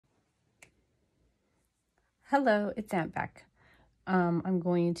Hello, it's Aunt Beck. I'm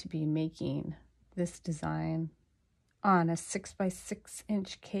going to be making this design on a 6x6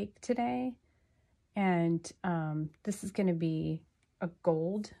 inch cake today. And this is going to be a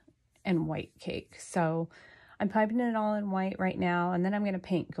gold and white cake. So I'm piping it all in white right now, and then I'm going to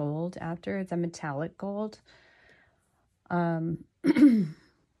paint gold after. It's a metallic gold. When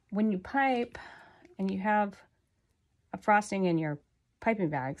you pipe and you have a frosting in your piping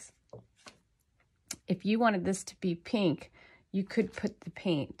bags, if you wanted this to be pink, you could put the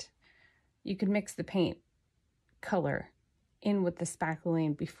paint. You could mix the paint color in with the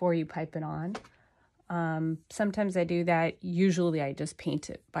spackling before you pipe it on. Sometimes I do that. Usually I just paint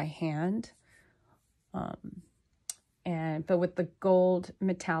it by hand. But with the gold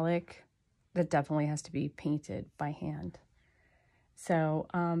metallic, that definitely has to be painted by hand. So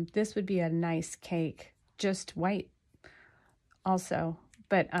this would be a nice cake, just white also.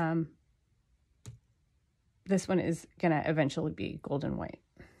 But this one is going to eventually be golden white.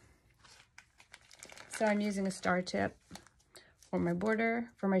 So I'm using a star tip for my border,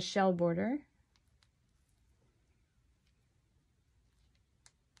 for my shell border.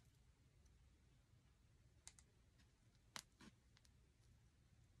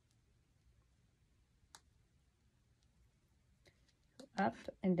 Up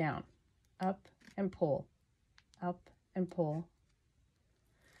and down, up and pull, up and pull.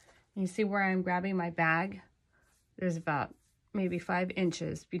 You see where I'm grabbing my bag? There's about maybe 5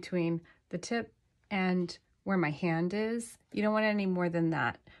 inches between the tip and where my hand is. You don't want any more than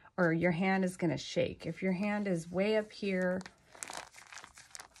that, or your hand is going to shake. If your hand is way up here,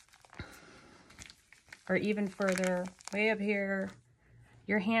 or even further, way up here,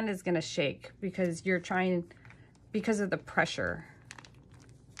 your hand is going to shake because you're trying, because of the pressure.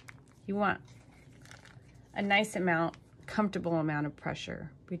 You want a nice amount, comfortable amount of pressure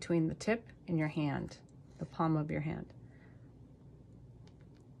between the tip and your hand, the palm of your hand.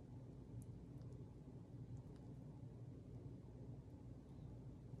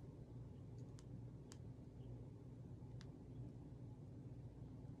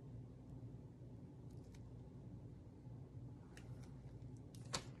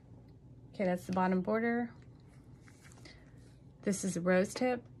 Okay, that's the bottom border. This is a rose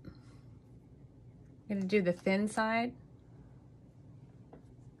tip. I'm going to do the thin side.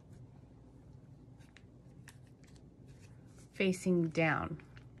 Facing down.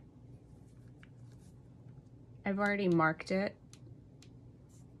 I've already marked it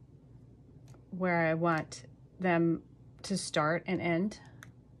where I want them to start and end.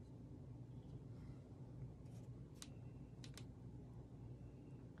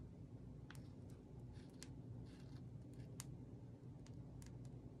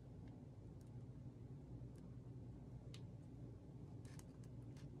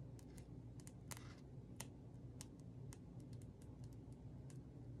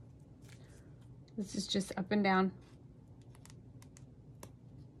 This is just up and down.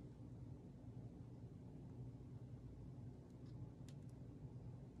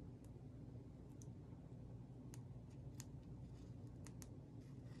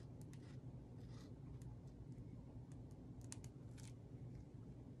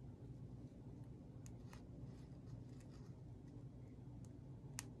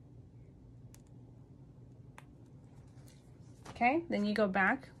 Okay, then you go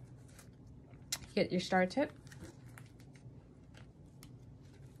back, get your star tip,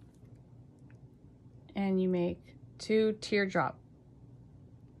 and you make 2 teardrop.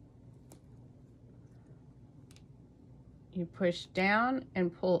 You push down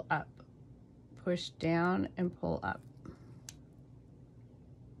and pull up. Push down and pull up.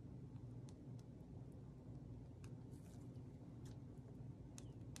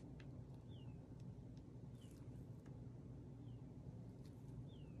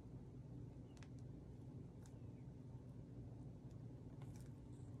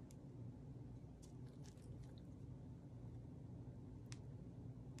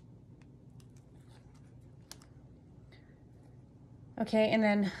 Okay, and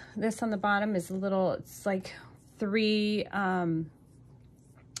then this on the bottom is a little, it's like 3,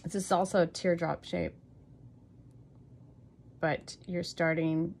 this is also a teardrop shape, but you're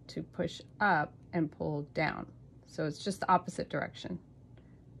starting to push up and pull down. So it's just the opposite direction.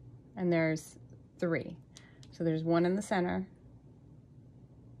 And there's 3. So there's 1 in the center,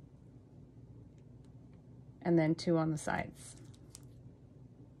 and then 2 on the sides.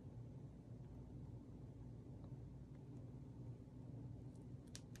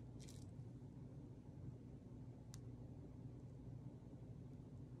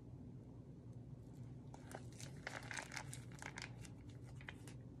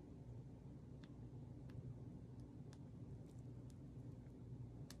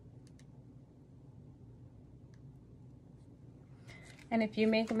 And if you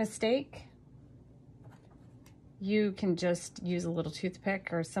make a mistake, you can just use a little toothpick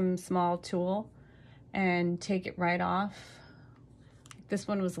or some small tool and take it right off. This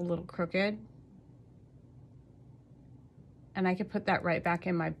one was a little crooked, and I could put that right back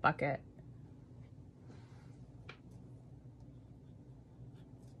in my bucket.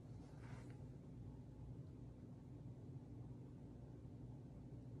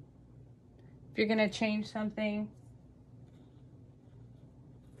 If you're gonna change something,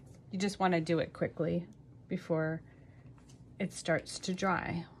 you just wanna do it quickly before it starts to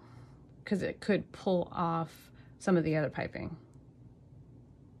dry, because it could pull off some of the other piping.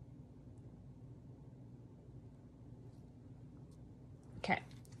 Okay,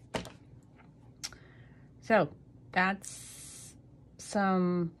 so that's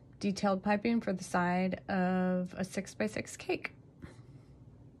some detailed piping for the side of a 6x6 cake.